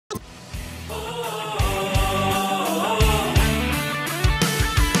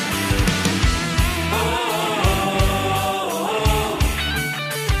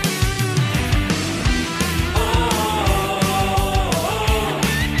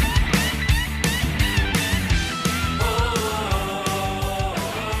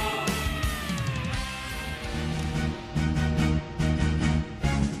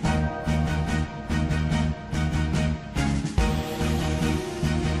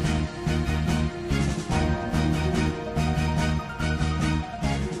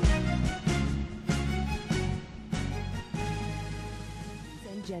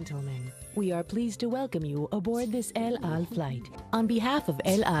Gentlemen, we are pleased to welcome you aboard this El Al flight. On behalf of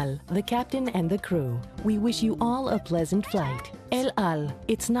El Al, the captain and the crew, we wish you all a pleasant flight. El Al,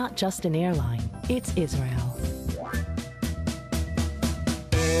 it's not just an airline, it's Israel.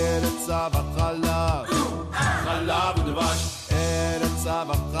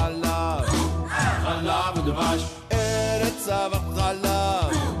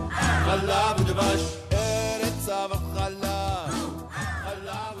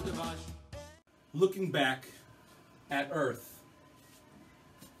 Looking back at Earth,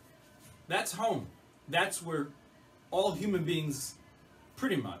 that's home. That's where all human beings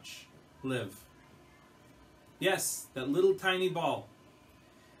pretty much live. Yes, that little tiny ball.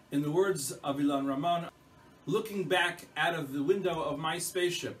 In the words of Ilan Ramon, looking back out of the window of my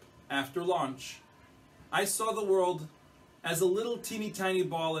spaceship after launch, I saw the world as a little teeny tiny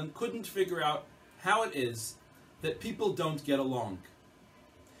ball and couldn't figure out how it is that people don't get along.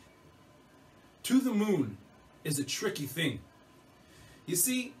 To the moon is a tricky thing. You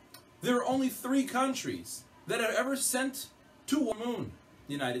see, there are only 3 countries that have ever sent to the moon.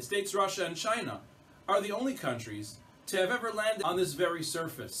 The United States, Russia, and China are the only countries to have ever landed on this very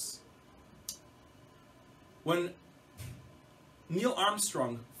surface. When Neil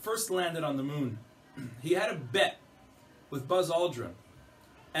Armstrong first landed on the moon, he had a bet with Buzz Aldrin,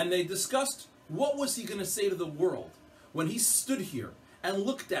 and they discussed what was he going to say to the world when he stood here and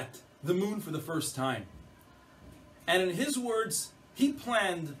looked at the moon for the first time. And in his words, he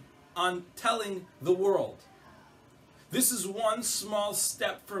planned on telling the world, this is one small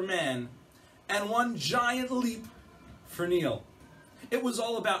step for man and one giant leap for Neil. It was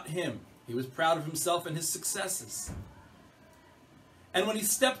all about him. He was proud of himself and his successes. And when he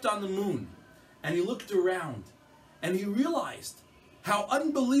stepped on the moon and he looked around and he realized how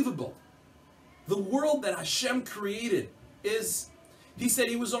unbelievable the world that Hashem created is, he said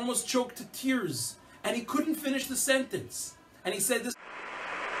he was almost choked to tears, and he couldn't finish the sentence. And he said this: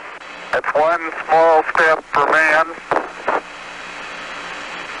 it's one small step for man,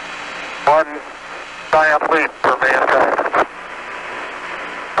 one giant leap for mankind.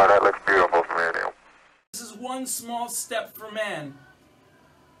 Oh, that looks beautiful from here, Neil. This is one small step for man,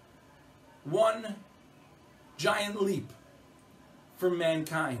 one giant leap for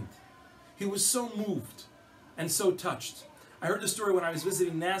mankind. He was so moved and so touched. I heard the story when I was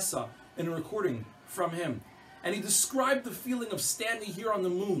visiting NASA in a recording from him, and he described the feeling of standing here on the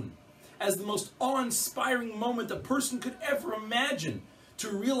moon as the most awe-inspiring moment a person could ever imagine,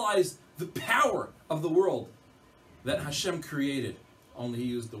 to realize the power of the world that Hashem created. Only he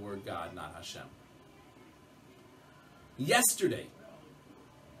used the word God, not Hashem. Yesterday,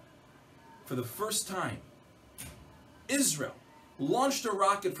 for the first time, Israel launched a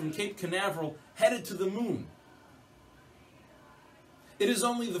rocket from Cape Canaveral headed to the moon. It is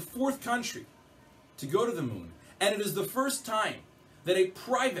only the 4th country to go to the moon, and it is the first time that a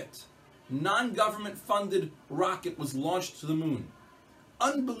private, non-government funded rocket was launched to the moon.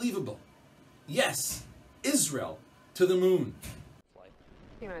 Unbelievable. Yes, Israel to the moon.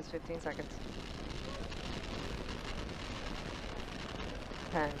 15 seconds.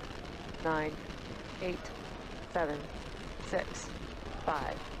 10, 9, 8, 7, 6,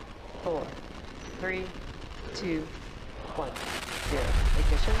 5, 4, 3, 2, 1, 0.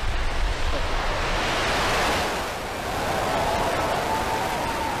 Ignition.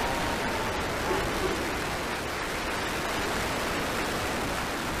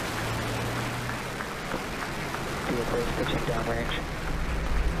 Vehicle is pitching downrange.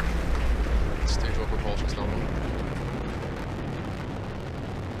 Stage one propulsion's nominal.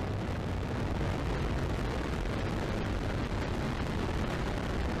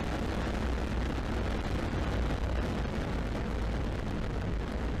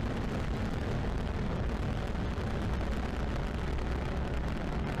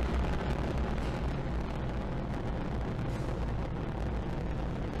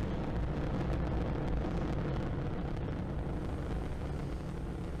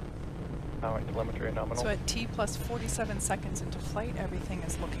 Tower telemetry nominal. So at T plus 47 seconds into flight, everything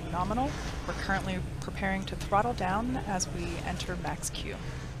is looking nominal. We're currently preparing to throttle down as we enter max Q.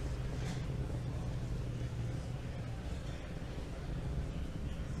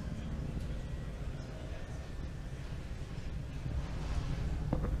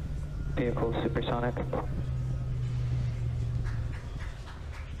 Vehicle supersonic.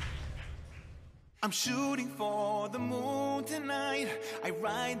 I'm shooting for the moon tonight. I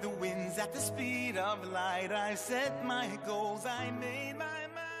ride the winds at the speed of light. I set my goals, I made my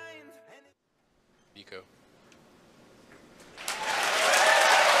mind. Eco.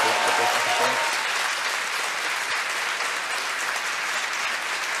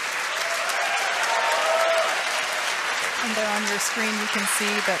 And there on your screen you can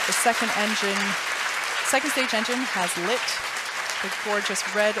see that the second stage engine has lit the gorgeous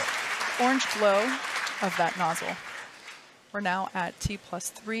red orange glow of that nozzle. We're now at T plus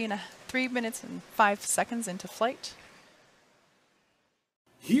 3 minutes and 5 seconds into flight.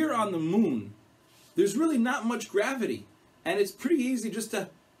 Here on the moon, there's really not much gravity, and it's pretty easy just to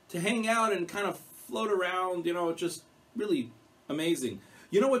hang out and kind of float around. You know, it's just really amazing.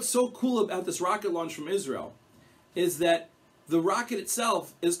 You know what's so cool about this rocket launch from Israel is that the rocket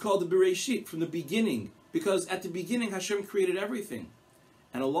itself is called the Bereshit, from the beginning, because at the beginning Hashem created everything.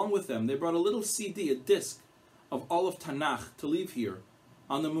 And along with them, they brought a little CD, a disc, of all of Tanakh to leave here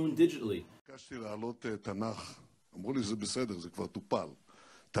on the moon digitally. ביקשתי להעלות תנ"ך, אמרו לי זה בסדר, זה כבר טופל.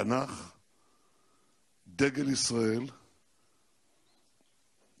 תנ"ך, דגל ישראל,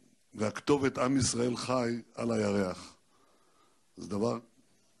 והכתובת עם ישראל חי על הירח. זה דבר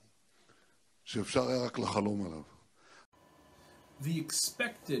שאפשר היה רק לחלום עליו. The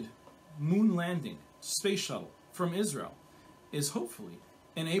expected moon landing space shuttle from Israel is hopefully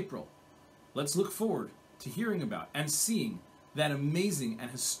in April. Let's look forward to hearing about and seeing that amazing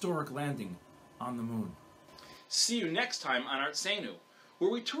and historic landing on the moon. See you next time on Artzenu,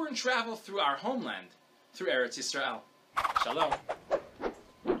 where we tour and travel through our homeland, through Eretz Yisrael. Shalom.